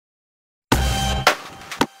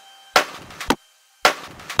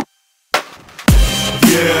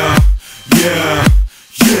Yeah, yeah,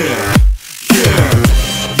 yeah, yeah,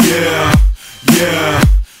 yeah, yeah,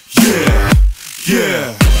 yeah,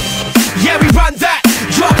 yeah. Yeah, we run that.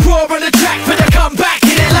 Drop raw on the track for the comeback.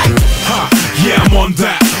 Hit it like Ha, yeah, I'm on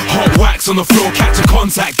that. Hot wax on the floor, catch a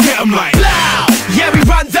contact, get 'em like blow. Yeah, we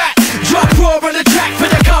run that. Drop raw on the track for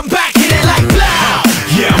the comeback. Hit it like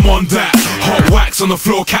blow. yeah, I'm on that. Hot wax on the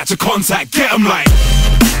floor, catch a contact, get 'em like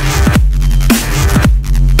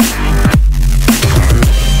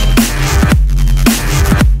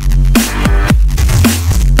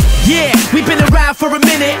yeah, we've been around for a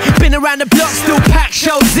minute. Been around the block, still pack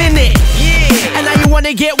shows in it. Yeah, and now you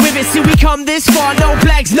wanna get with it. See, we come this far, no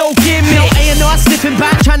blags, no gimmick. No A&R sniffing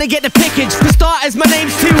back, trying to get the pickage. For starters, my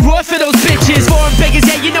name's too raw for those bitches. Foreign beggars,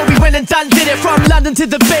 yeah, you know we went and done did it. From London to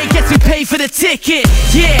the Bay, guess we paid for the ticket.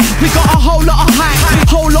 Yeah, we got a whole lot of hype,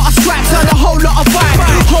 whole lot of scraps, and a whole lot of vibe.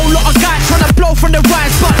 Whole lot of guys trying to blow from the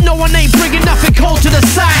rise, but no one ain't bringing nothing cold to the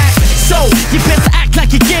side. So, you best act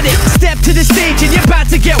like you get it. Step to the stage and you're about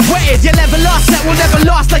to get wetted. You'll never last, that will never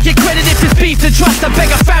last like your credit. If it's beef to trust, I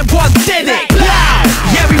beg a fan once did it. Blow!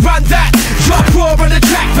 Yeah, we run that. Drop raw on the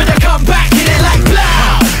track for the comeback. Hit it like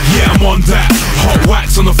blow! yeah, I'm on that. Hot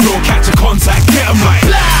wax on the floor, catch a contact, get 'em like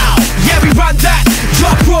Blow! Yeah, we run that.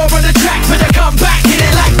 Drop raw on the track for the comeback. Hit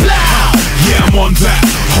it like blow! yeah, I'm on that.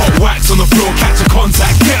 Hot wax on the floor, catch a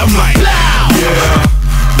contact, get 'em like Blow! yeah,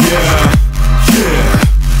 yeah,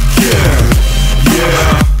 yeah, yeah,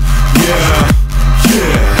 yeah, yeah, yeah,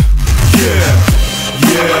 yeah, yeah,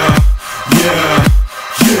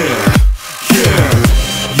 yeah, yeah,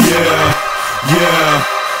 yeah, yeah,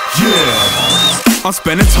 yeah. I'm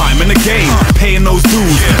spending time in the game, paying those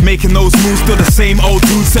dues, making those moves. Still the same old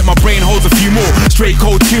dude. Set my brain holds a few more straight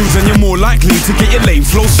cold tunes, and you're more likely to get your lane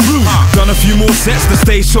flow through. Done a few more sets, the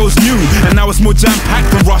stage show's new, and now it's more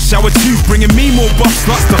jam-packed than rush hour 2. Bringing me more buff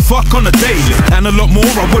sluts to fuck on a daily, and a lot more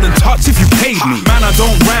I wouldn't touch if you paid me. Man, I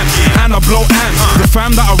don't rant, and I blow amps. The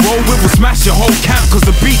fam that I roll with will smash your whole camp, cause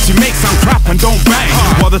the beats you make sound crap and don't bang,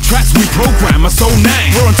 while the tracks we program are so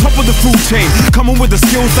nang. We're on top of the food chain, coming with the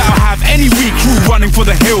skills that'll have any weak crew running for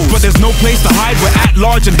the hills. But there's no place to hide, we're at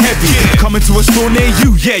large and heavy. Coming to a store near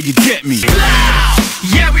you, yeah, you get me.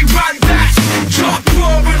 Yeah, we run that. Drop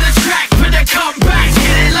raw on the track for the comeback.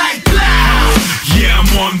 Hit it like blow! Yeah,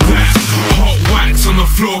 I'm on that. Hot wax on the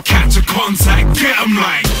floor, catch a contact, get 'em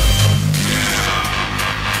like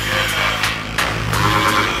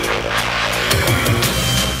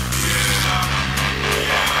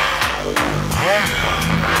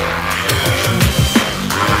Yeah.